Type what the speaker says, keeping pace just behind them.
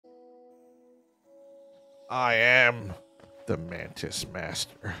I am the Mantis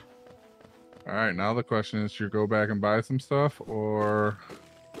Master. All right, now the question is, you go back and buy some stuff, or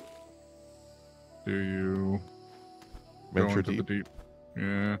do you go Venture into the deep. deep?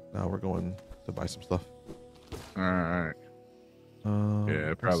 Yeah. Now we're going to buy some stuff. All right.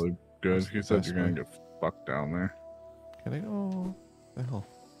 Yeah, probably good. He said you're gonna get fucked down there. Can I go? The hell?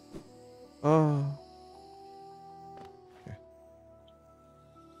 Okay.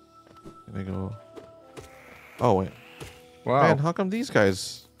 Can I go? Oh wait. Wow. Man, how come these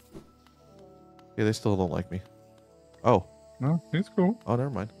guys? Yeah, they still don't like me. Oh. No, he's cool. Oh, never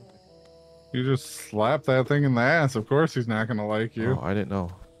mind. You just slap that thing in the ass. Of course he's not gonna like you. Oh, I didn't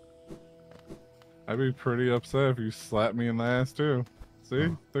know. I'd be pretty upset if you slapped me in the ass too. See?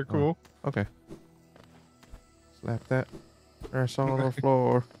 Oh, They're cool. Oh, okay. Slap that ass on the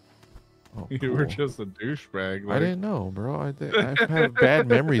floor. Oh, You were just a douchebag. Like, I didn't know, bro. I have bad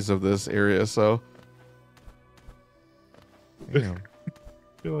memories of this area, so. Damn.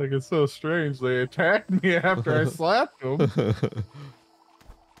 I feel like it's so strange. They attacked me after I slapped them.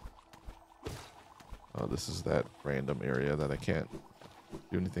 Oh, this is that random area that I can't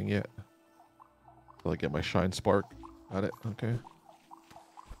do anything yet. Till I get my shine spark. Got it. Okay.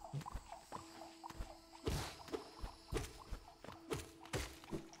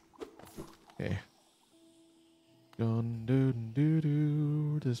 Okay. Dun doo doo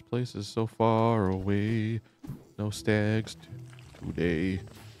doo. This place is so far away. No stags today.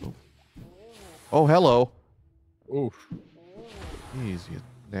 Oh, oh hello. Oof. Jeez, you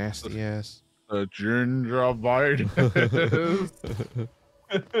nasty ass. The gingivitis.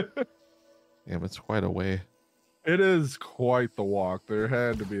 Damn, it's quite a way. It is quite the walk. There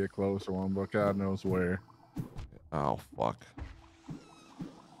had to be a closer one, but God knows where. Oh, fuck.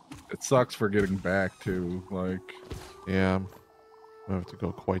 It sucks for getting back too. Like, yeah, I have to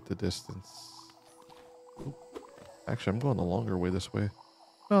go quite the distance. Oop. Actually, I'm going the longer way this way.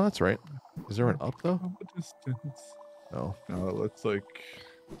 No, that's right. Is there an up though? Distance. No. No, it looks like.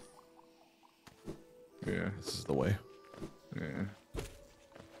 Yeah. This is the way. Yeah.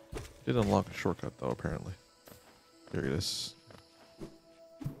 Did unlock a shortcut though, apparently. Here it is.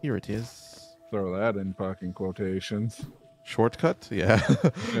 Here it is. Throw that in fucking quotations. Shortcut? Yeah.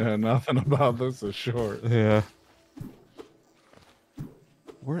 Yeah, nothing about this is short. Yeah.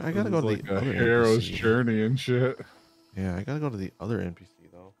 Where I gotta go to like the a other hero's NPC. journey and shit. Yeah, I gotta go to the other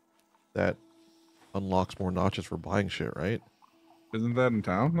NPC though. That unlocks more notches for buying shit, right? Isn't that in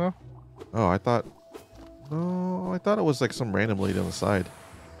town though? Oh, I thought. No, I thought it was like some random lady on the side,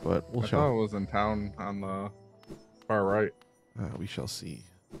 but we'll I show. thought it was in town on the far right. We shall see.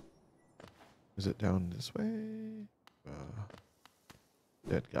 Is it down this way?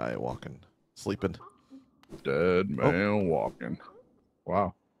 Dead guy walking, sleeping. Dead man walking.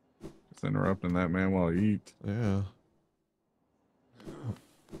 Wow. Just interrupting that man while he eats. Yeah.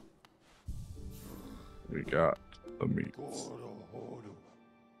 We got the meats.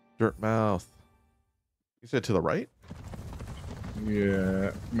 Dirt mouth. You said to the right?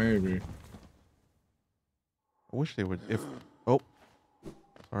 Yeah, maybe. I wish they would. If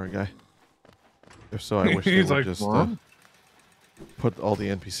sorry, guy. If so, I wish they He's would like, just "Huh?" put all the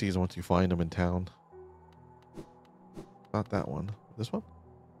NPCs once you find them in town. Not that one. This one?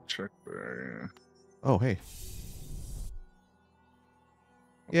 Check there. Yeah. Oh, hey.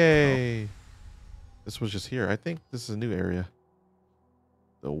 What the Yay! This was just here. I think this is a new area.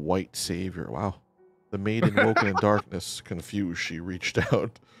 The White Savior. Wow. The maiden woken in darkness, confused, she reached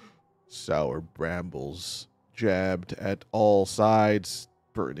out. Sour brambles jabbed at all sides.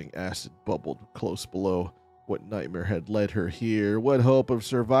 Burning acid bubbled close below. What nightmare had led her here? What hope of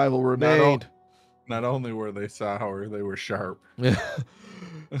survival remained? Not only were they sour, they were sharp.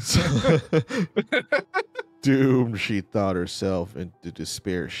 Doomed, she thought herself. Into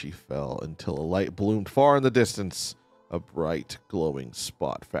despair she fell until a light bloomed far in the distance. A bright, glowing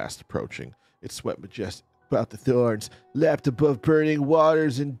spot fast approaching. It swept majestic about the thorns, lapped above burning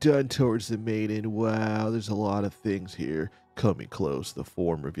waters, and done towards the maiden. Wow, there's a lot of things here. Coming close, the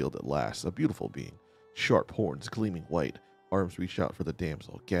form revealed at last. A beautiful being. Sharp horns gleaming white. Arms reached out for the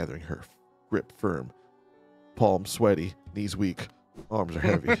damsel, gathering her grip firm. Palms sweaty, knees weak. Arms are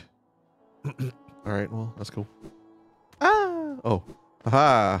heavy. Alright, well, that's cool. Ah! Oh.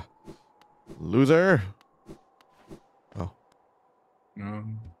 Haha! Loser! Oh. No,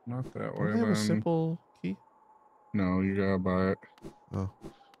 not that Don't way. they have a Then. simple key? No, you gotta buy it. Oh.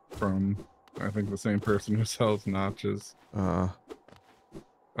 From, I think, the same person who sells notches. It's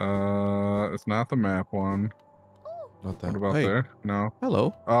not the map one. Not that. What about Hey. there? No.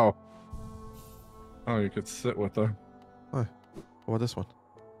 Hello. Oh. Oh, you could sit with her. Hi. What about this one?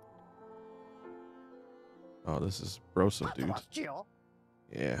 Oh, this is Broso, dude.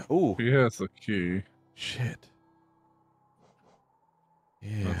 Yeah. Ooh. He has the key. Shit.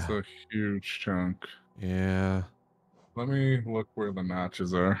 Yeah. That's a huge chunk. Yeah. Let me look where the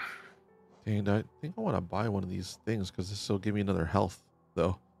notches are. Dang, I think I want to buy one of these things because this will give me another health,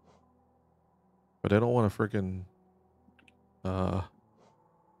 though. But I don't want to freaking... I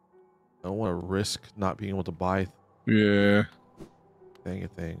don't want to risk not being able to buy Yeah.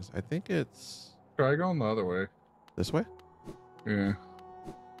 things. I think it's... Try going the other way. This way? Yeah.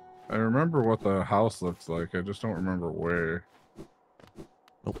 I remember what the house looks like. I just don't remember where.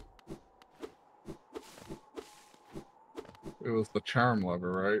 Nope. It was the charm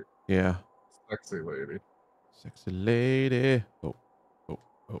lever, right? Yeah. Sexy lady. Sexy lady. Oh.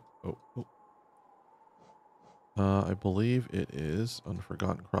 I believe it is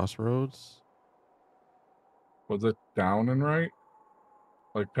Unforgotten Crossroads. Was it down and right?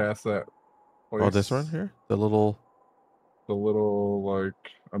 Like past that place? Oh, this one here? The little, like,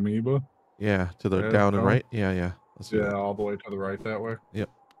 amoeba? yeah, to the down and right? Yeah. Let's do that. All the way to the right that way? Yep.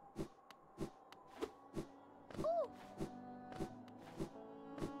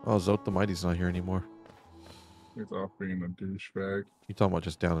 Oh, Zote the Mighty's not here anymore. He's off being a douchebag. You're talking about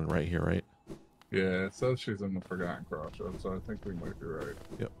just down and right here, right? Yeah, it says she's in the Forgotten Crossroads, so I think we might be right.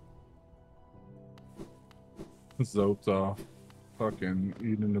 Yep. Zote's off fucking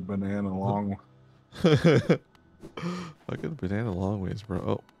eating the banana long. Fucking banana long ways, bro.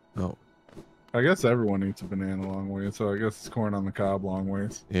 Oh, no. I guess everyone eats a banana long ways, so I guess it's corn on the cob long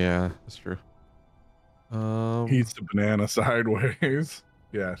ways. Yeah, that's true. Eats the banana sideways.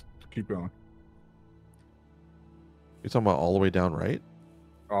 Yeah, keep going. You're talking about all the way down right?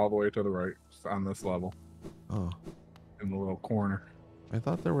 All the way to the right, on this level. Oh. In the little corner. I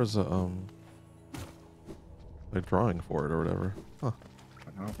thought there was a drawing for it or whatever. Huh.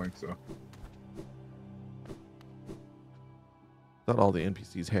 I don't think so. Thought all the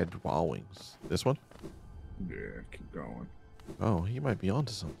NPCs had drawings. This one? Yeah, keep going. Oh, he might be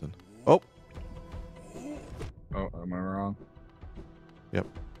onto something. Oh. Oh, am I wrong? Yep.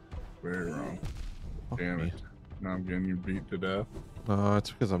 Very wrong. Fuck Damn me. it. Now I'm getting you beat to death. No,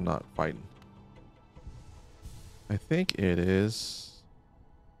 it's because I'm not fighting. I think it is.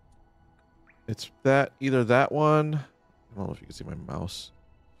 It's that, either that one. I don't know if you can see my mouse.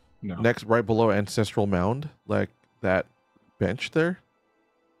 No. Next, right below Ancestral Mound, like that bench there.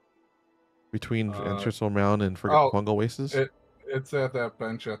 Between Ancestral Mound and Fungal Wastes. It's at that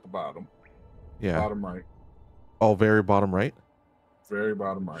bench at the bottom. Yeah. Bottom right. Oh, very bottom right? Very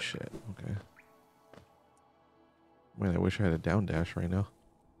bottom right. Shit, okay. Man, I wish I had a down dash right now.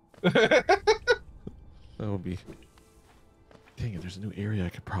 That would be... Dang it, there's a new area I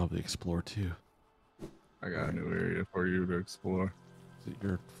could probably explore too. I got a new area for you to explore. Is it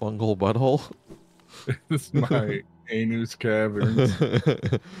your fungal butthole? This is my anus caverns.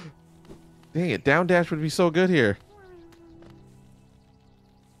 Dang it, down dash would be so good here.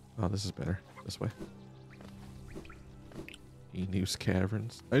 Oh, this is better. This way. Anus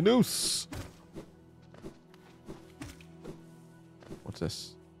caverns. Anus! What's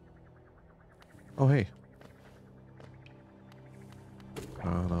this? Oh, hey. I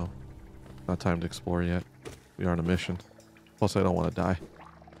don't know. Not time to explore yet. We are on a mission. Plus, I don't want to die.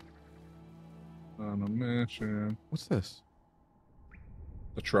 On a mission. What's this?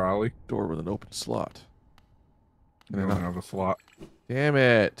 The trolley. Door with an open slot. You don't have a slot. Damn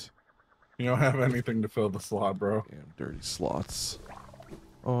it. You don't have anything to fill the slot, bro. Damn dirty slots.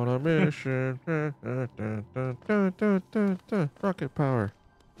 On a mission. Rocket power.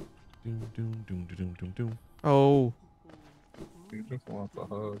 Doom, doom, doom, doom, doom, doom. Oh. He just wants a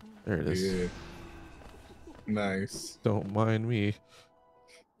hug. There it is. Yeah. Nice. Don't mind me.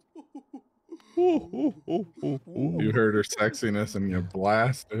 You heard her sexiness and you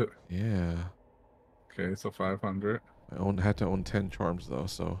blast it. Yeah. Okay, so 500. I had to own 10 charms though,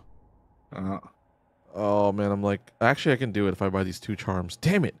 so. Uh, Oh man, I'm like, actually I can do it if I buy these 2 charms.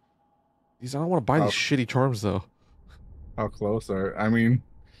 Damn it. I don't want to buy these shitty charms though. how close are? I mean,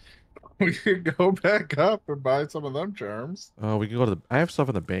 we could go back up and buy some of them charms. Oh, we can go to the. I have stuff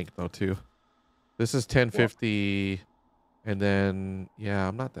in the bank though too. This is 1050, and then yeah,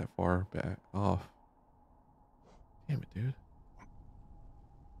 I'm not that far back off. Damn it, dude.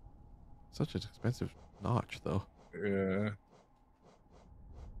 Such an expensive notch though. Yeah.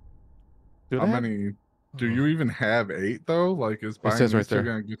 Dude, How many? Do you even have 8 though? Like, is buying says right these 2 there.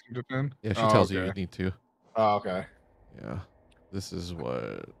 gonna get you to 10? Yeah, she tells you need to. Oh, okay. Yeah. This is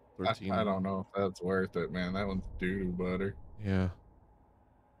what 13. I don't know if that's worth it, man. That one's doo-doo butter. Yeah.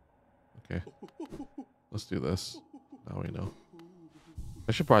 Okay. Let's do this. Now we know.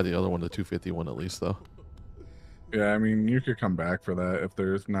 I should buy the other one, the 250 one at least, though. Yeah, I mean, you could come back for that if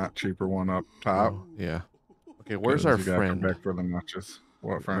there's not cheaper one up top. Oh, yeah. Okay, where's Because our you gotta come friend? back for the notches.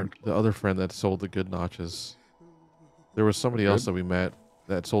 What friend? The other friend that sold the good notches. There was somebody else Good. that we met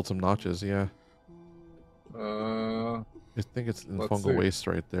that sold some notches. Yeah, Uh, I think it's in let's fungal see. waste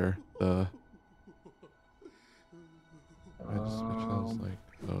right there. The it sounds Um,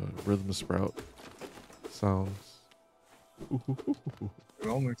 like rhythm sprout sounds. it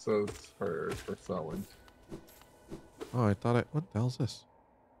only says for selling. Oh, I thought what the hell's this?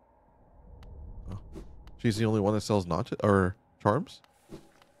 Oh, she's the only one that sells notches or charms.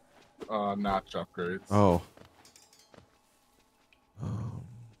 Notch upgrades. Oh, um,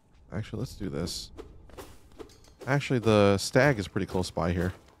 actually, let's do this. Actually, the stag is pretty close by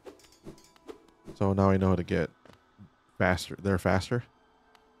here, so now I know how to get faster. They're faster.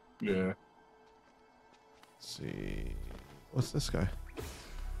 Yeah. Let's see, what's this guy?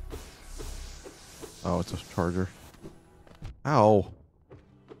 Oh, it's a charger. Ow.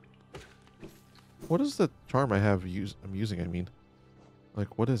 What is the charm I'm using, I mean?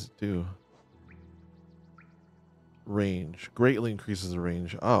 Like, what does it do? Range. Greatly increases the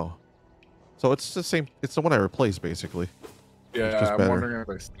range. Oh. So it's the same. It's the one I replaced, basically. Yeah, It's just I'm better. wondering if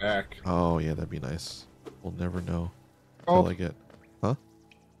they stack. Oh, yeah, that'd be nice. We'll never know Oh, until I get... Huh?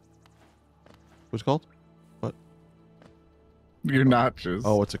 What's it called? What? your notches.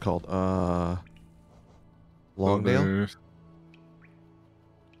 Oh, what's it called? Long So nail? there's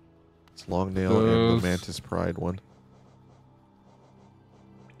It's long nail and the those- mantis pride one.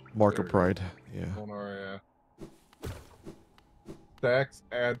 Mark of There you pride. Yeah. One stacks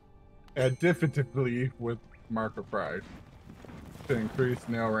add definitively with marker pride to increase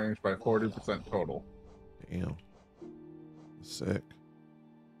nail range by 40% total. Damn. Sick.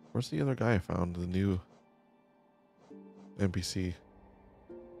 Where's the other guy I found? The new NPC.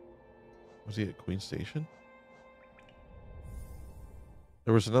 Was he at Queen Station?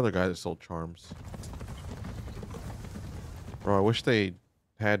 There was another guy that sold charms. Bro, I wish they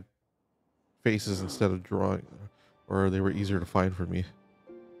had faces instead of drawing, or they were easier to find for me.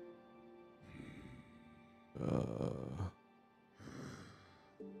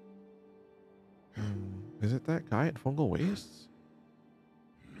 Is it that guy at Fungal Wastes?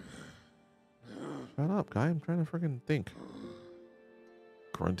 Shut up, guy. I'm trying to freaking think.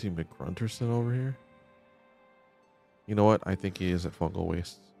 Grunty McGrunterson over here? You know what? I think he is at Fungal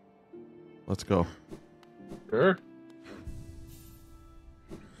Wastes. Let's go. Sure.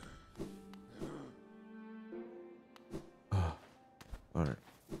 Alright.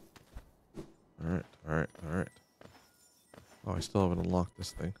 Alright, alright, alright. Oh, I still haven't unlocked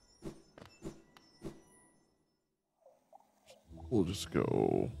this thing. We'll just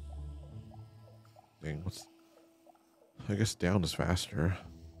go... Dang, what's... I guess down is faster.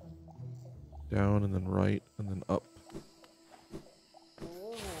 Down and then right and then up.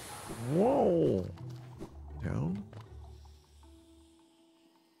 Whoa! Down.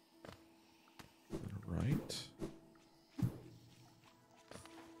 And right.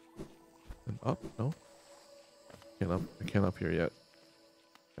 And up? No? Can't up. I can't up here yet.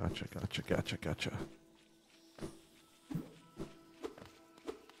 Gotcha, gotcha, gotcha, gotcha.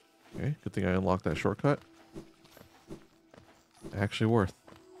 Okay, good thing I unlocked that shortcut. Actually worth.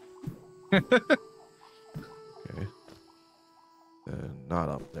 Okay. And not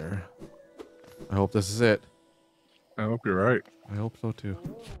up there. I hope this is it. I hope you're right. I hope so too.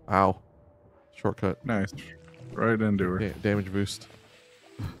 Ow. Shortcut. Nice. Right into her. Damage boost.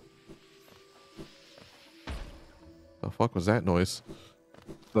 The fuck was that noise?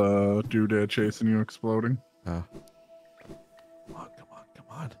 The doodad chasing you exploding. Come on, come on, come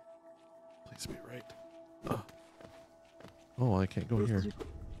on. Please be right. Oh, I can't go This here. is-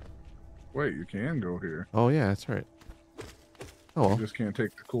 Wait, you can go here. Oh, yeah, that's right. Oh, You well. just can't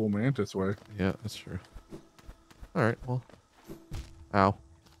take the cool mantis way. Yeah, that's true. All right, well. Ow.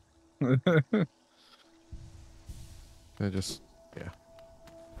 I just, yeah.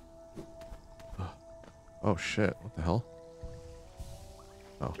 Oh, shit. What the hell?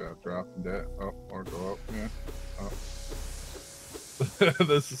 Gotta drop that up or go up. Yeah. Up.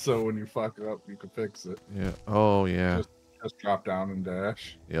 This is so when you fuck it up, you can fix it. Yeah. Oh, yeah. Just drop down and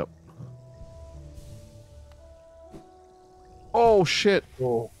dash. Yep. Oh, shit.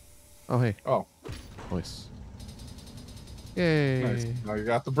 Oh. Oh, hey. Oh. Nice. Yay. Nice. Now you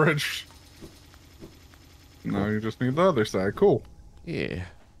got the bridge. Now you just need the other side. Cool. Yeah.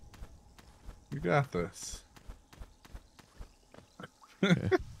 You got this. Okay.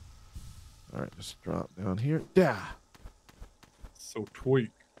 All right, just drop down here. Yeah. So tweak.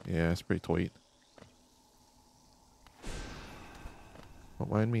 Yeah, it's pretty tweet.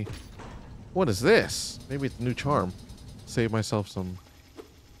 Don't mind me. What is this? Maybe it's a new charm. Save myself some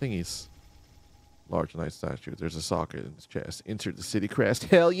thingies. Large knight statue. There's a socket in his chest. Insert the city crest.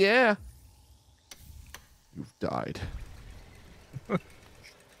 Hell yeah! You've died. Huh.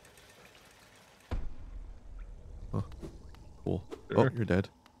 Cool. Sure. Oh, you're dead.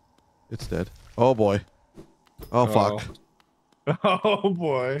 It's dead. Oh boy. Oh fuck. Oh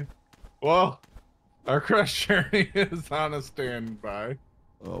boy. Well, our crush journey is on a standby.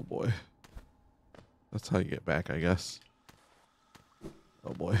 Oh boy. That's how you get back, I guess.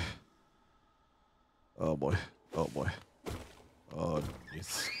 Oh boy. Oh boy. Oh boy. Oh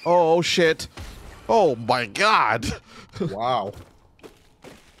jeez. Oh shit. Oh my god. Wow.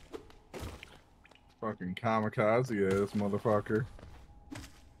 Fucking kamikaze ass motherfucker.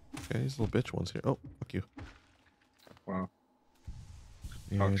 Okay, these little bitch ones here. Oh, fuck you. Wow.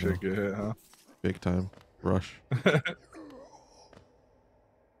 Yeah, Talk I shit know. get hit, huh? Big time. Rush.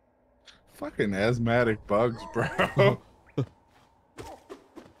 Fucking asthmatic bugs, bro.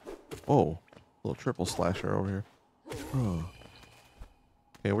 Oh, little triple slasher over here. Oh.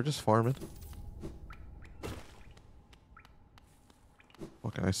 Okay, we're just farming.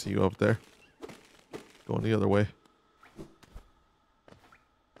 Fucking, I see you up there. Going the other way.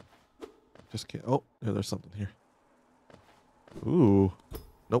 Just kidding. Oh, yeah, there's something here. Ooh.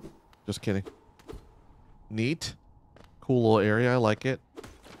 Nope. Just kidding. Neat. Cool little area. I like it.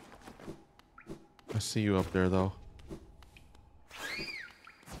 I see you up there, though.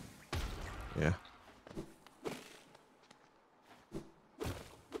 Yeah.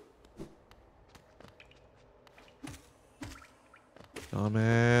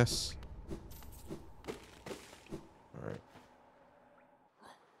 Dumbass. Alright.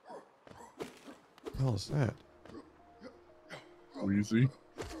 What the hell is that? Wheezy.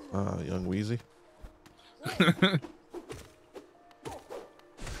 Young Wheezy.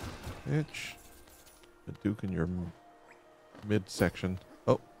 Bitch. A Duke in your midsection.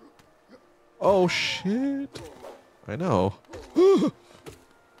 Oh. Oh, shit. I know.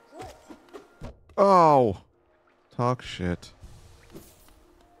 Oh. Talk shit.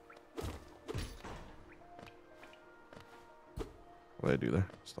 What did I do there?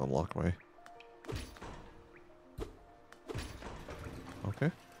 Just unlock my...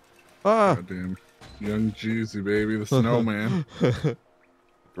 Okay. Ah! Goddamn. Young Jeezy, baby, the snowman.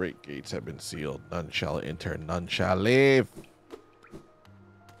 Great gates have been sealed. None shall enter, none shall leave.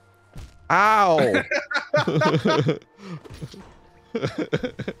 Ow!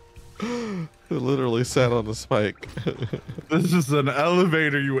 It literally sat on the spike. This is an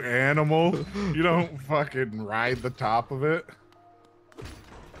elevator, you animal. You don't fucking ride the top of it.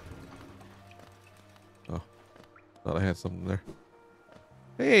 Oh, thought I had something there.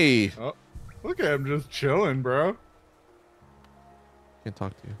 Hey! Oh, look at him just chilling, bro. Can't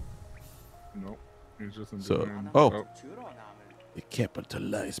talk to you. Nope. He's just in So- between. oh. The capital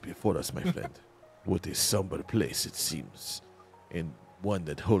lies before us, my friend. What a somber place it seems, and one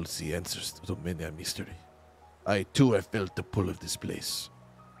that holds the answers to many a mystery. I too have felt the pull of this place,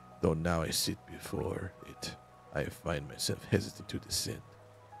 though now I sit before it. I find myself hesitant to descend.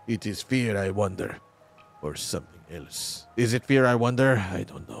 It is fear, I wonder, or something else. Is it fear, I wonder? I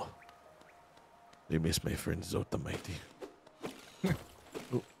don't know. I miss my friend Zota Mighty.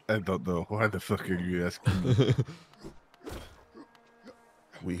 I don't know. Why the fuck are you asking me?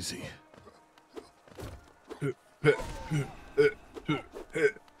 Wheezy.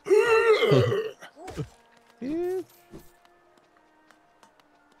 Yeah.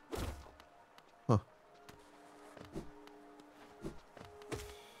 Huh.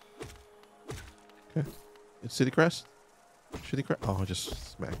 Okay. It's City Crest? City Crest? Oh, I'll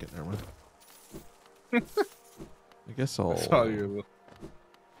just smack it. Never mind. I guess I'll... I saw you.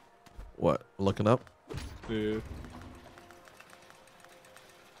 What? Looking up? Dude.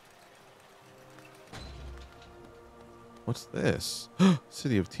 What's this?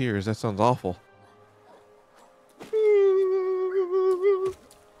 City of Tears. That sounds awful. The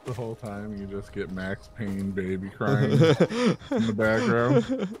whole time you just get Max Payne baby crying in the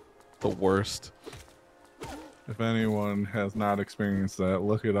background. The worst. If anyone has not experienced that,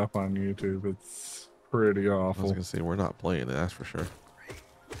 look it up on YouTube. It's pretty I was awful. gonna say we're not playing it, that's for sure.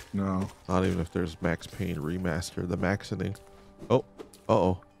 No. Not even if there's Max Payne remaster, the Maxining. Oh,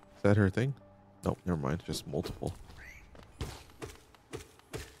 uh-oh. Is that her thing? Nope, never mind. Just multiple.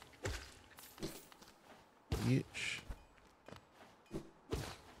 Bitch.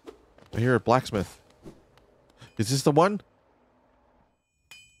 I hear a blacksmith. Is this the one?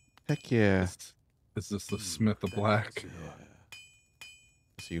 Heck yeah. Is this the Smith of Black? Yeah.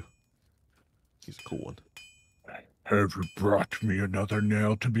 It's you. He's a cool one. Have you brought me another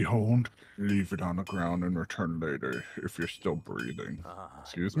nail to behold? Leave it on the ground and return later if you're still breathing.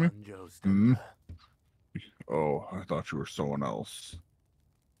 Excuse me? Hmm? Oh, I thought you were someone else.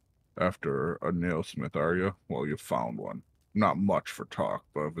 After a nailsmith, are you? Well, you found one. Not much for talk,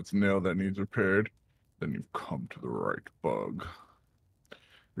 but if it's a nail that needs repaired, then you've come to the right bug.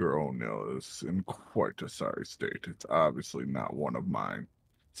 Your own nail is in quite a sorry state. It's obviously not one of mine.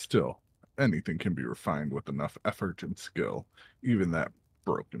 Still, anything can be refined with enough effort and skill, even that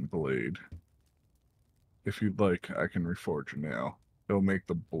broken blade. If you'd like, I can reforge a nail. It'll make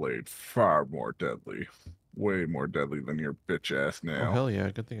the blade far more deadly. Way more deadly than your bitch-ass nail. Oh, hell yeah.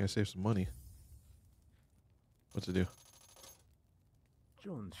 Good thing I saved some money. What's it do?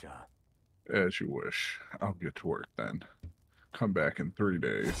 As you wish. I'll get to work then. Come back in 3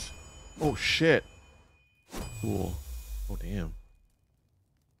 days. Oh, shit. Cool. Oh, damn.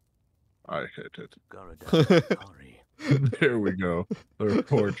 I hit it. There we go. The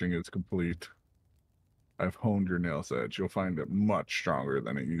reforging is complete. I've honed your nail's edge. You'll find it much stronger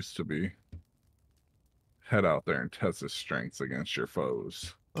than it used to be. Head out there and test its strengths against your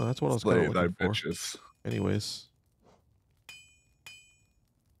foes. Oh, that's what I was kind of Slay looking thy for. bitches. Anyways.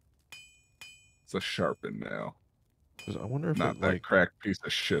 It's a sharpened nail. 'Cause I wonder if Not it, that like... cracked piece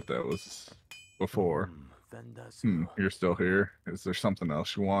of shit that was before. You're still here? Is there something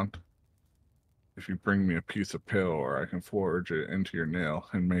else you want? If you bring me a piece of pill, or I can forge it into your nail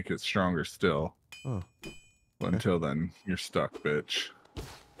and make it stronger still. Oh. But until then, you're stuck, bitch.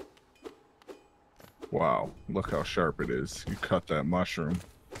 Wow, look how sharp it is. You cut that mushroom.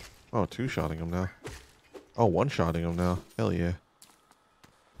 Oh, two-shotting him now. Oh, one-shotting him now. Hell yeah.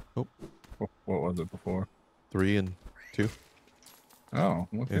 Oh. What was it before? 3 and 2. Oh,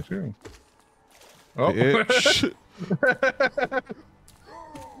 look Yeah. at you. Oh. Bitch.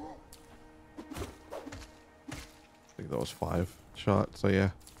 I think that was 5 shots, so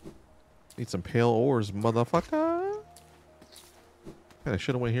yeah. Need some pale ores, motherfucker. Man, I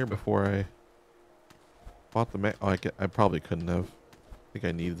should have went here before I bought the Oh, I probably couldn't have. I think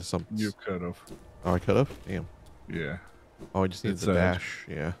I needed some. You could have. Oh, I could have? Damn. Yeah. Oh, I just needed It the said dash.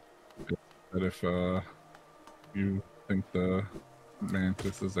 Yeah. that if you think the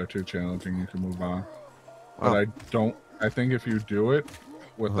mantises are too challenging, you can move on. But I think if you do it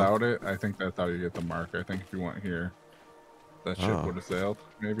without it, I think that's how you get the mark. I think if you went here, that ship would have sailed,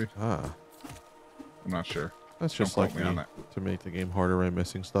 maybe. Ah. I'm not sure. That's just Don't like quote me on me that. to make the game harder. I'm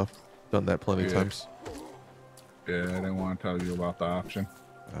missing stuff. Done that plenty of times. Yeah, I didn't want to tell you about the option.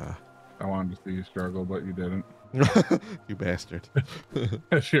 I wanted to see you struggle, but you didn't. You bastard.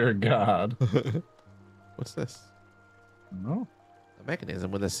 You're a god. What's this? No. A mechanism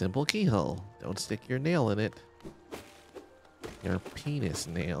with a simple keyhole. Don't stick your nail in it. Your penis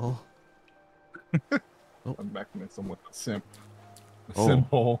nail. Oh. A mechanism with a simp. A Oh.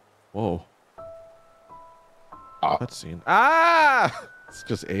 simple. Whoa. Cutscene. Ah! It's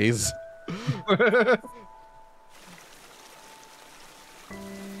just A's.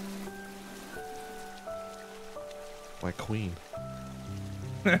 My queen.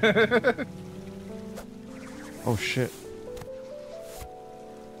 Oh shit.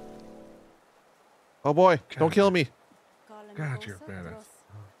 Oh boy, don't kill me. God, you're badass.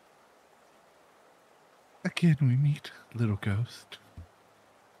 Again, we meet, little ghost.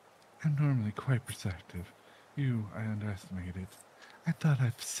 I'm normally quite perceptive. You, I underestimated. I thought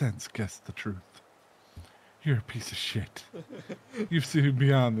I've since guessed the truth. You're a piece of shit. You've seen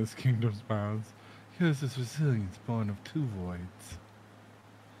beyond this kingdom's bounds. Yours is resilience born of 2 voids.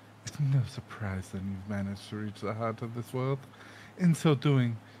 It's no surprise that you've managed to reach the heart of this world. In so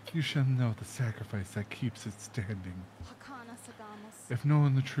doing, you shall know the sacrifice that keeps it standing. If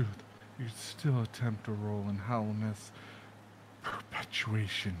knowing the truth, you'd still attempt a role in hollowness,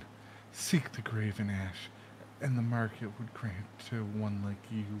 perpetuation, seek the graven ash, and the market would grant to one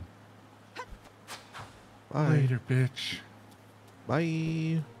like you. Bye. Later, bitch.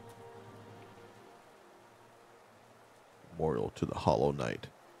 Bye. Memorial to the Hollow Knight.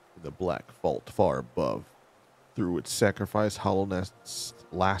 In the black vault far above. Through its sacrifice, hollowness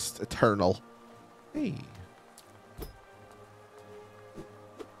last eternal. Hey.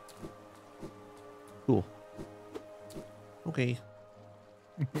 Cool. Okay.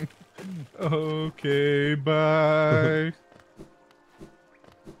 Okay, bye.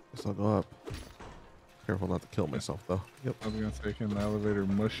 Guess I'll go up. Careful not to kill myself, though. Yep. I was gonna say, can the elevator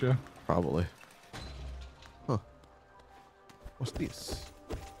mush ya? Probably. Huh. What's this?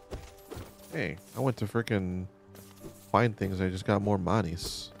 Hey, I went to frickin' find things. I just got more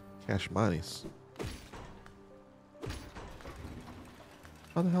monies. Cash monies.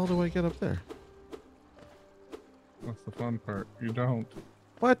 How the hell do I get up there? That's the fun part. You don't.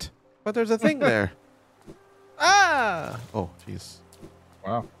 What? But there's a thing there. Ah! Oh, jeez.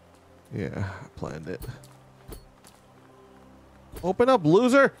 Wow. Yeah, I planned it. Open up,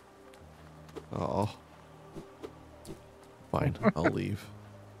 loser! Oh. Fine, I'll leave.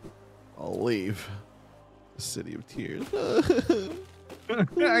 I'll leave. The city of tears.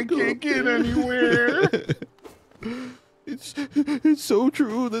 I can't get anywhere. It's so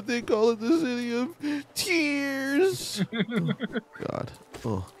true that they call it the city of tears. Oh, God.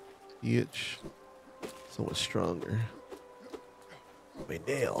 Oh, the itch. So much stronger. My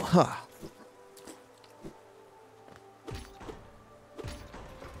nail. Ha.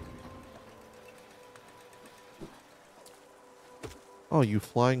 Oh, you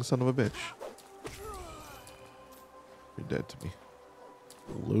flying son of a bitch. You're dead to me.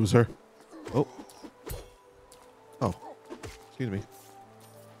 Loser. Oh. Oh. Excuse me.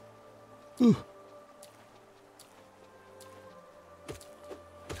 Ooh.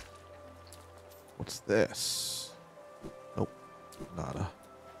 What's this? Nope. Nada.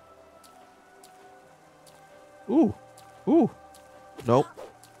 Ooh. Ooh. Nope.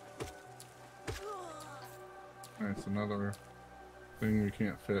 That's another thing we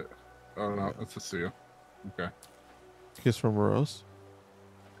can't fit. Oh no, it's a seal. Okay. Kiss from a rose.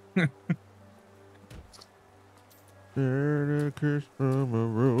 A kiss from a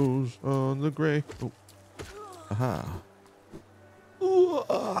rose on the grave. Oh. Aha. Ooh,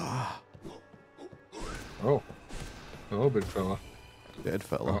 ah. Oh. Hello, big fella. Dead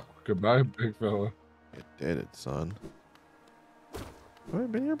fella. Oh, goodbye, big fella. Get deaded, son. Have I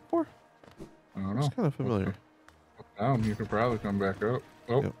been here before? I don't know. It's kind of familiar. Up down, you could probably come back up.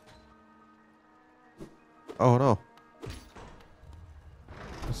 Oh. Yep. Oh no.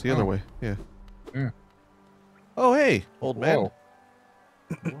 That's the other way. Yeah. Yeah. Oh hey, old man.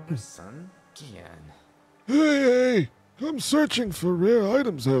 Your son? Gian. Hey, I'm searching for rare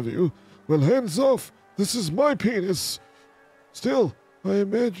items, have you? Well, hands off. This is my penis. Still, I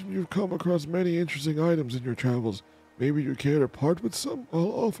imagine you've come across many interesting items in your travels. Maybe you care to part with some?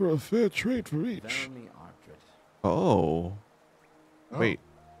 I'll offer a fair trade for each. Oh. Wait,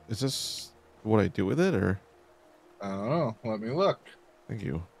 is this what I do with it, or? I don't know. Let me look. Thank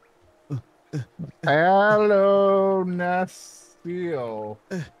you. Hello, Nasteel.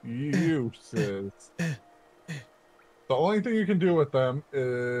 Uses. The only thing you can do with them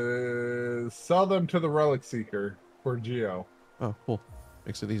is sell them to the Relic Seeker for Geo. Oh, cool.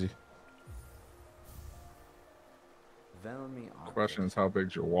 Makes it easy. Question is, how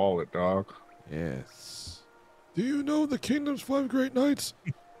big's your wallet, dog? Yes. Do you know the kingdom's 5 great knights?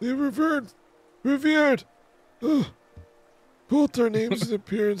 They revered. Ugh. Both their names and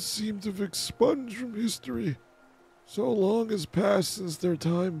appearance seem to have expunged from history. So long has passed since their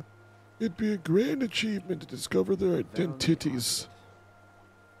time. It'd be a grand achievement to discover their identities.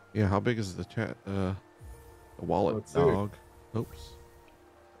 Yeah, how big is the the wallet, Let's dog? Oops.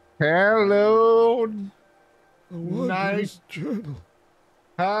 Hello, A wanderer's journal.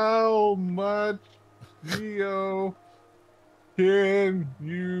 how much Geo can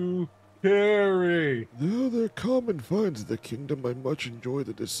you carry? Though they're common finds of the kingdom, I much enjoy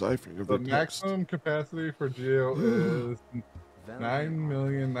the deciphering of The the text. maximum capacity for Geo is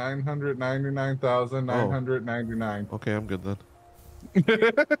 9,999,999. Okay, I'm good then.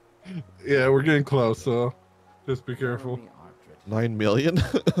 Yeah, we're getting close, so just be careful. 9 million?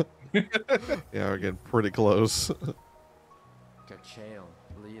 Yeah, we're getting pretty close. Do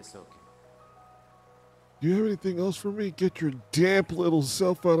you have anything else for me? Get your damp little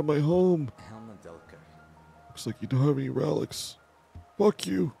self out of my home. Looks like you don't have any relics. Fuck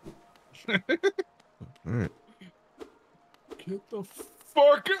you. Alright. Get the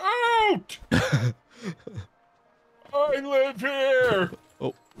fuck out! I live here!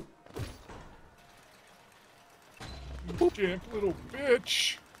 Oh. You damp little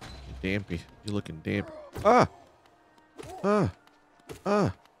bitch! Dampy. You looking damp. Ah! Ah!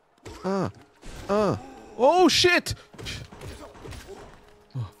 Ah! Ah! Ah! Oh, shit!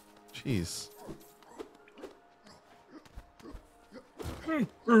 Oh, jeez.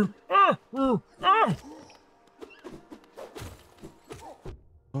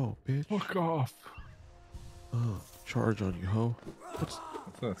 Oh, bitch. Fuck off. Oh, charge on you, ho. What's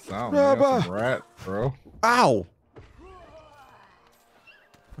that sound? You got some rat, bro. Ow!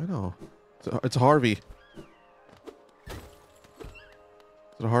 I know. It's Harvey. Is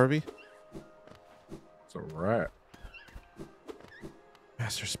it a Harvey? It's a rat.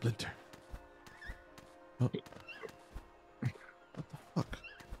 Master Splinter. Oh. What the fuck?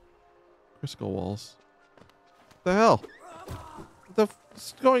 Crisco walls. What the hell? What the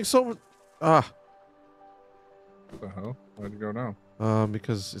it's going so... Ah. The hell? Why'd you go down?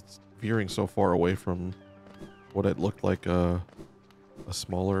 Because it's veering so far away from what it looked like a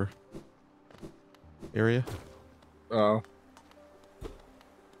smaller area. Oh.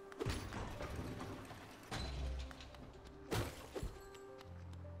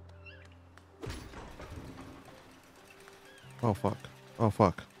 Oh fuck. Oh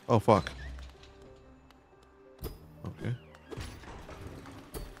fuck. Oh fuck. Okay.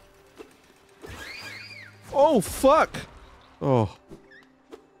 Oh fuck. Oh.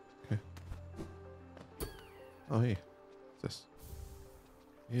 Okay. Oh hey. What's this?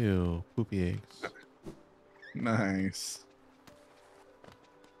 Ew. Poopy eggs. Nice.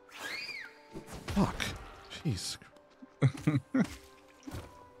 Fuck. Jeez.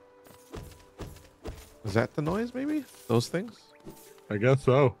 Is that the noise, maybe? Those things? I guess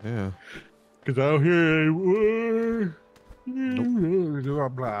so. Yeah. Cause I don't hear any word. Nope. Blah,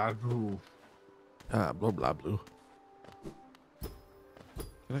 blah, blah. Ah, blah, blah, blue.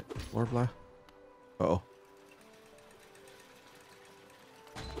 Can I? Blah, blah. Uh-oh.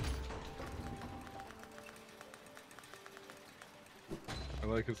 I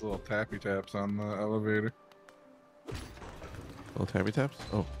like his little tappy taps on the elevator. Little tabby taps?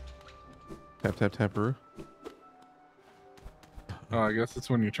 Oh. Tap, tap, taparoo. Oh, I guess it's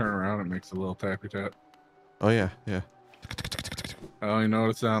when you turn around it makes a little tappy tap. Oh, yeah, yeah. I only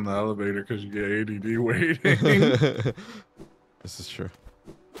noticed it on the elevator because you get ADD waiting. This is true.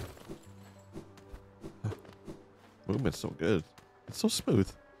 Movement's so good. It's so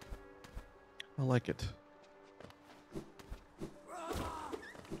smooth. I like it.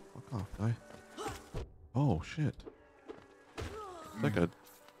 Fuck off, guy. Oh, shit. It's like a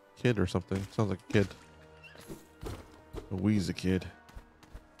kid or something. Sounds like a kid. A Weezy kid.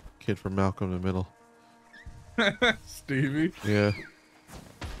 Kid from Malcolm in the Middle. Stevie. Yeah.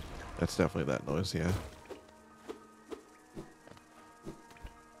 That's definitely that noise, yeah.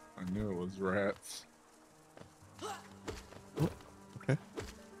 I knew it was rats. Oh, okay.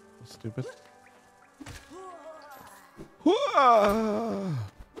 That's stupid. Whoa!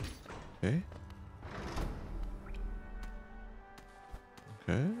 Okay.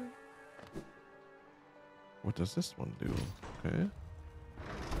 Okay. What does this one do? Okay.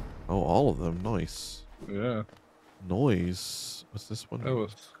 Oh, all of them. Nice. Yeah, Noise. What's this one? that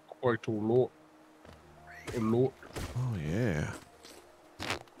was quite a lot. A lot. Oh, yeah.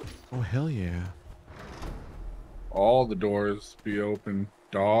 Oh, hell yeah. All the doors be open.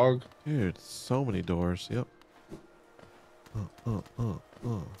 Dog. Dude, so many doors. Yep. Oh.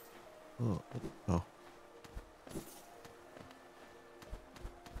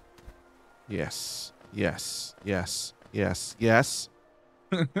 Yes. Yes. Yes. Yes. Yes.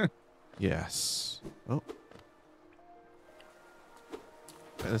 Yes. Oh.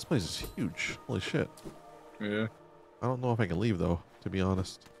 Man, this place is huge. Holy shit. Yeah. I don't know if I can leave, though, to be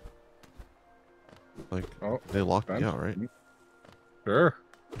honest. Like, Oh, they locked me out, right? Sure.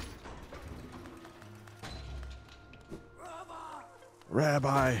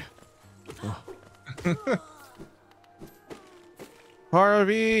 Rabbi. Oh.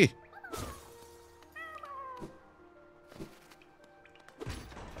 Harvey.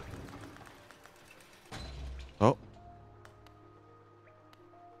 Oh.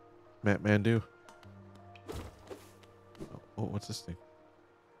 Matt Mandu. Oh, what's this thing?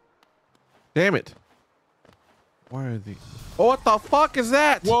 Damn it. Why are the... Oh, what the fuck is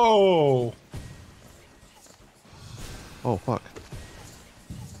that? Whoa. Oh, fuck.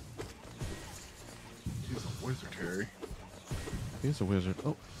 He's a wizard, Harry. He's a wizard.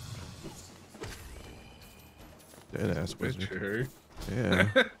 Oh. Dead ass wizard. Bitch, Harry. Yeah.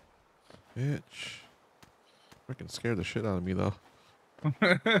 Bitch. Freaking scared the shit out of me, though.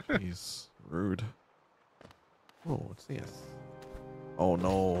 He's rude. Oh, what's this? Oh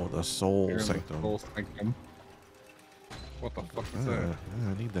no, the soul You're in the sanctum. soul sanctum. What the fuck is that? Yeah,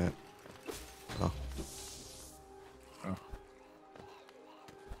 I need that. Oh. Oh.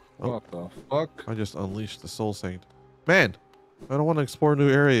 Oh. What the fuck? I just unleashed the soul sanctum. Man, I don't want to explore a new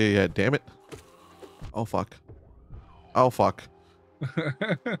area yet, damn it. Oh fuck. Oh fuck.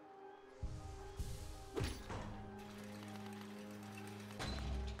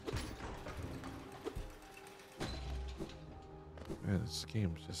 Man, this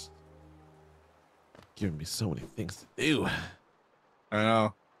game's just giving me so many things to do. I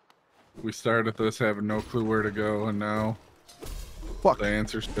know. We started this having no clue where to go, and now Fuck. the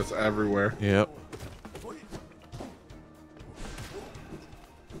answer's just everywhere. Yep.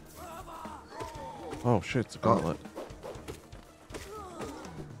 Oh shit, it's a gauntlet.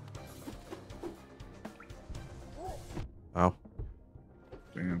 Ow.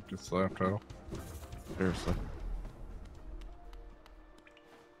 Damn, just slapped out. Seriously.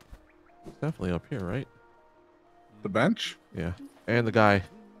 definitely up here, right? The bench? Yeah. And the guy,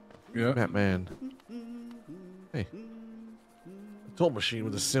 Yeah. that man. Hey. A toll machine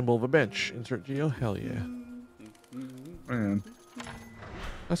with a symbol of a bench. Insert geo. Hell yeah. Man,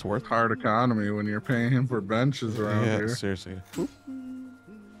 That's worth. hard economy when you're paying for benches around Yeah, here. seriously. Oop.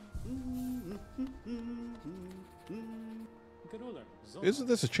 Isn't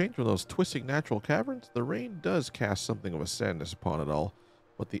this a change from those twisting natural caverns? The rain does cast something of a sadness upon it all,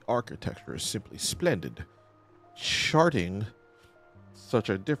 but the architecture is simply splendid. Charting such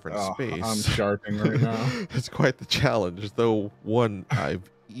a different space. I'm sharpening right now. It's quite the challenge, though one I've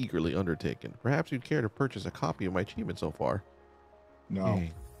eagerly undertaken. Perhaps you'd care to purchase a copy of my achievement so far. No.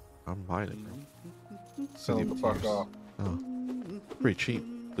 Hey, I'm buying it, bro. Sell the fuck off. Oh, pretty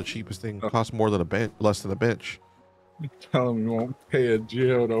cheap. The cheapest thing costs more than a bench, less than a bench. Tell him you won't pay a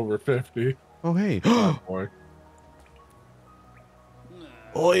geode over 50. Oh, hey. Oh, boy.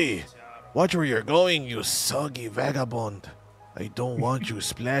 Oi! Watch where you're going, you soggy vagabond. I don't want you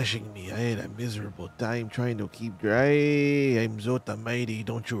splashing me. I had a miserable time trying to keep dry. I'm Zota Mighty,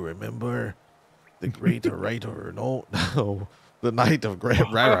 don't you remember? The great writer, no, the night of great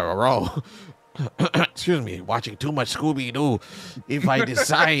excuse me, watching too much Scooby-Doo. If I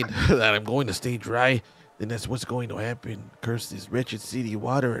decide that I'm going to stay dry, then that's what's going to happen. Curse this wretched city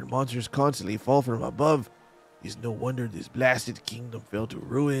water and monsters constantly fall from above. It's no wonder this blasted kingdom fell to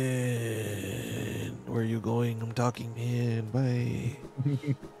ruin. Where are you going? I'm talking, man. Bye.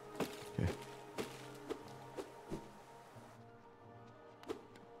 Okay.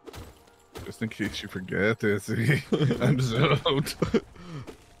 Just in case you forget this episode.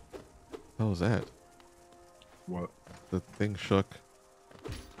 How was that? What? The thing shook.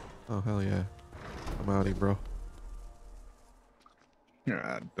 Oh, hell yeah. I'm outie, bro.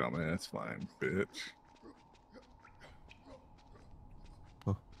 Ah, dumbass flying bitch.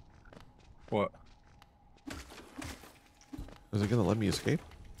 Huh. What? Is it gonna let me escape?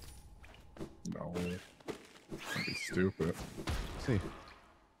 No. That'd be stupid. Let's see.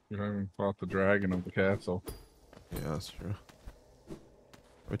 You haven't fought the dragon of the castle. Yeah, that's true.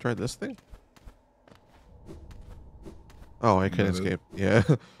 Have we tried this thing? Oh, I can escape. Yeah.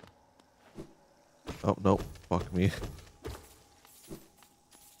 Oh, no. Fuck me.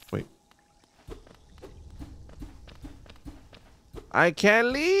 Wait. I can't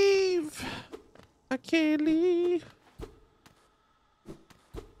leave. I can't leave.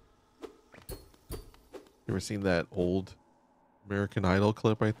 You ever seen that old American Idol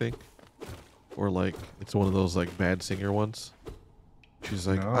clip, I think? Or like, it's one of those like bad singer ones. She's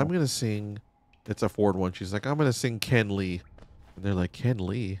like, No. I'm going to sing. It's a Ford one. She's like, I'm going to sing Ken Lee. And they're like, Ken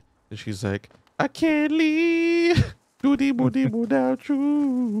Lee? And she's like, I can't leave. Doody boody without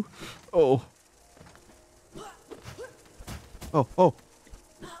you. Oh. Oh.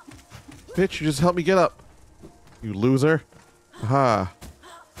 Bitch, you just helped me get up. You loser. Aha.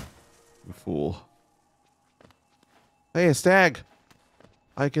 You fool. Hey, a stag.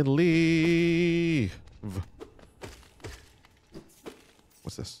 I can leave.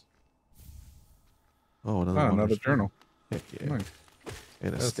 What's this? Oh, Another journal. Heck yeah. Nice.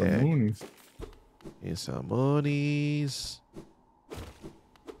 And a That's some stag. moonies. And some monies.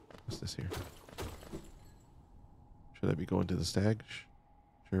 What's this here? Should I be going to the stag?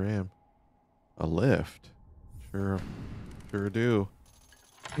 Sure am. A lift. Sure do.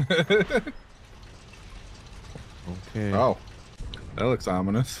 Okay. Oh, that looks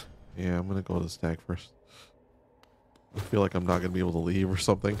ominous. Yeah, I'm gonna go to the stag first. I feel like I'm not gonna be able to leave or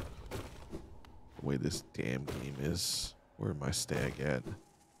something. The way this damn game is. Where my stag at?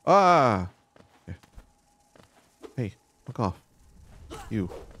 Ah! Okay. Hey, fuck off. You.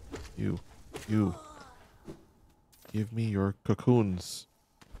 Give me your cocoons.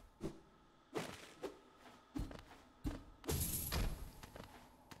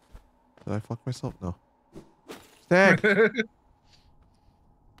 Did I fuck myself? No. Stag!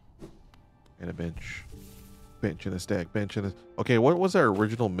 And a bench. Bench and a stag. Bench and a... Okay, what was our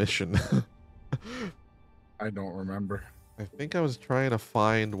original mission? I don't remember. I think I was trying to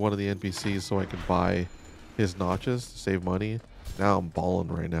find one of the NPCs so I could buy his notches to save money. Now I'm balling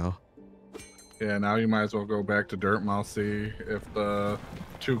right now. Yeah, now you might as well go back to Dirtmouth, see if the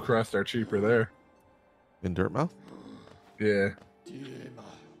 2 crusts are cheaper there. In Dirtmouth? Yeah.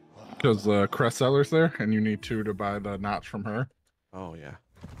 Because the crust seller's there, and you need 2 to buy the notch from her. Oh, yeah.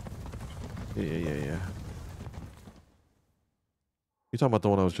 Yeah. You talking about the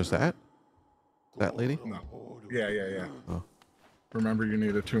one I was just at? That lady? No. Yeah. Oh. Remember, you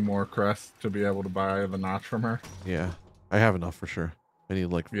needed 2 more crests to be able to buy the notch from her? Yeah. I have enough for sure. I need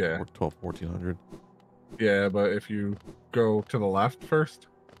like 12, 1400. Yeah, but if you go to the left first,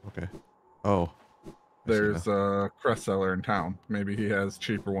 Okay. Oh. I see There's now. a crest seller in town. Maybe he has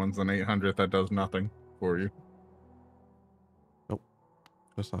cheaper ones than 800 that does nothing for you. Nope.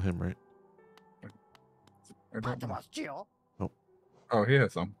 That's not him, right? I don't know. Nope. Oh, he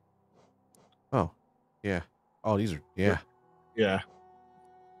has some. Oh. Yeah. Oh, these are... Yeah. Yeah.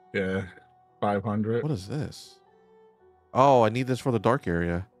 Yeah. 500. What is this? Oh, I need this for the dark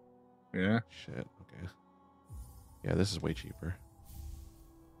area. Yeah. Shit. Okay. Yeah, this is way cheaper.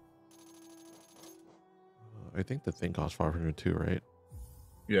 I think the thing costs 500 too, right?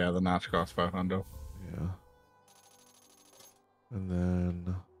 Yeah, the notch costs 500. Yeah. And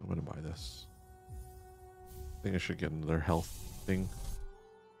then I'm gonna buy this. I think I should get another health thing.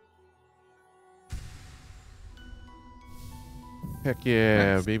 Heck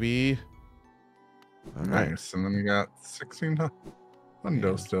yeah, Nice. baby. All right. Nice. And then you got 1600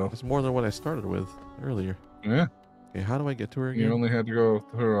 Yeah, still. that's more than what I started with earlier. Yeah. Okay, how do I get to her again? You only had to go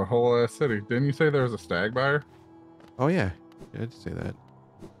through a whole ass city. Didn't you say there was a stag buyer? Oh yeah, I did say that.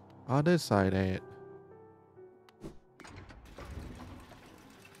 I did say that.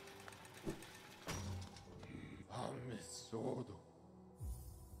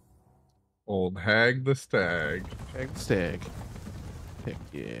 Old Hag the Stag. Check the stag. Heck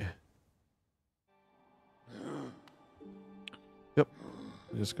yeah. Yep.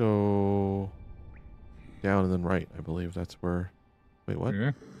 Just go down and then right. I believe that's where. Wait, what?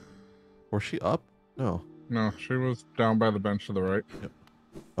 Yeah. Was she up? No. No, she was down by the bench to the right.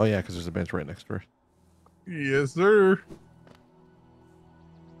 Oh yeah, because there's a bench right next to her. Yes, sir.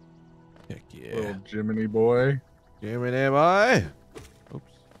 Heck yeah. Little Jiminy boy. Give me that boy.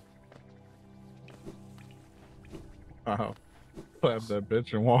 Oops. Wow. Slapped that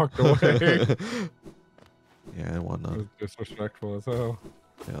bitch and walked away. Yeah, why It not? was disrespectful as hell.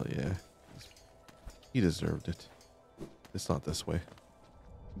 Hell yeah. He deserved it. It's not this way.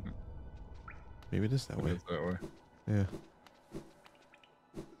 Maybe it is that It way. is that way. Yeah.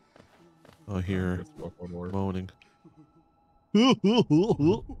 Oh, here. Guess what would work. Moaning.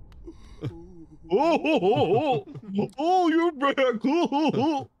 Oh, you're back.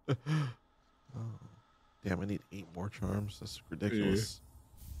 Oh. Damn, I need 8 more charms. That's ridiculous.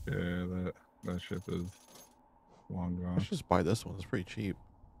 Yeah, that ship is long I gone. should just buy this one. It's pretty cheap.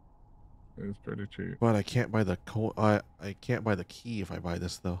 It's pretty cheap. But I can't buy the I can't buy the key if I buy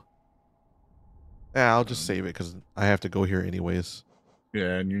this though. Yeah, I'll just save it because I have to go here anyways.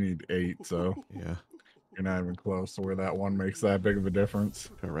 Yeah, and you need 8, so Yeah, you're not even close to where that one makes that big of a difference.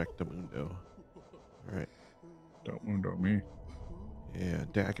 correctamundo. All right. Don't me. Yeah,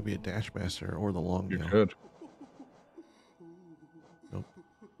 I could be a dash master or the long You nail. could. Nope.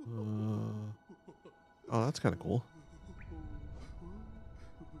 Oh, that's kind of cool.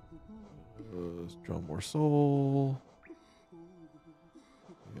 Let's draw more soul.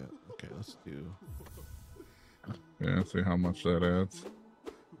 Yeah. Okay. Let's do. Yeah, see how much that adds.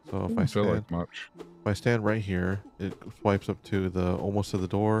 So if I I feel stand, like much. if I stand right here, it swipes up to the almost to the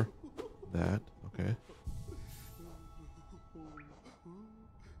door. That okay.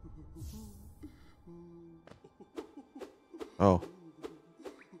 Oh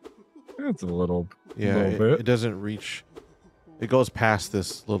It's a little, yeah, little it, bit. it doesn't reach. It goes past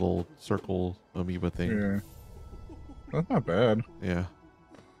this little circle amoeba thing. Yeah, that's not bad. Yeah.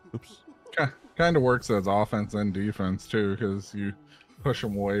 Oops. Kind of works as offense and defense too, because you push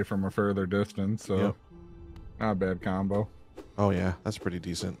them away from a further distance. So, Yep. not a bad combo. Oh yeah, that's pretty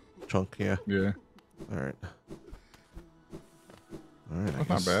decent chunk. Yeah. Yeah, All right. All right. that's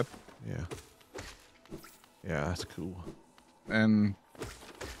not bad. Yeah. Yeah, that's cool. And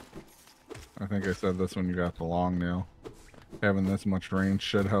I think I said this when you got the long nail. Having this much range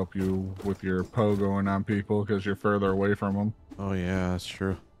should help you with your pogoing on people because you're further away from them. Oh yeah, that's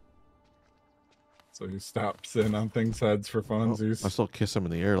true. So you stop sitting on things' heads for Oh, I funsies. still kiss him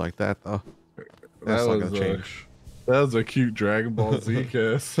in the air like that though. that That's not was gonna change. that was a cute Dragon Ball Z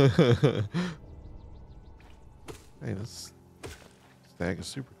kiss. Hey, this stag is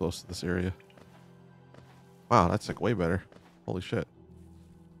super close to this area. Wow, that's like way better. Holy shit.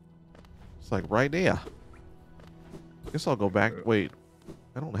 It's like right there. Guess I'll go back. Wait,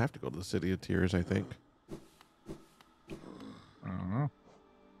 I don't have to go to the City of Tears, I think. I don't know.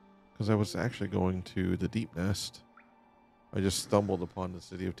 Because I was actually going to the Deep Nest. I just stumbled upon the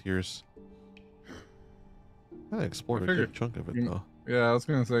City of Tears. I explored a good figured chunk of it, you- though. Yeah, I was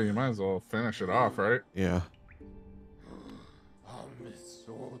gonna say you might as well finish it off, right? Yeah.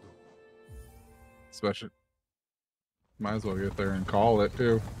 Especially, might as well get there and call it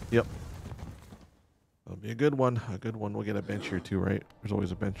too. Yep. That'll be a good one. A good one. We'll get a bench here, too, right? There's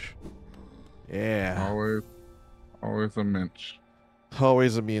always a bench. Yeah. Always a minch.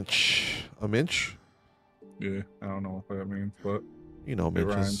 Always a bench. A minch? Yeah, I don't know what that means, but You know, it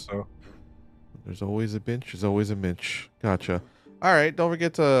minches. rhymes. So There's always a bench. There's always a minch. Gotcha. All right. Don't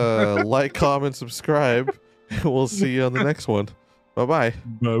forget to like, comment, subscribe. We'll see you on the next one. Bye-bye.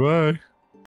 bye bye.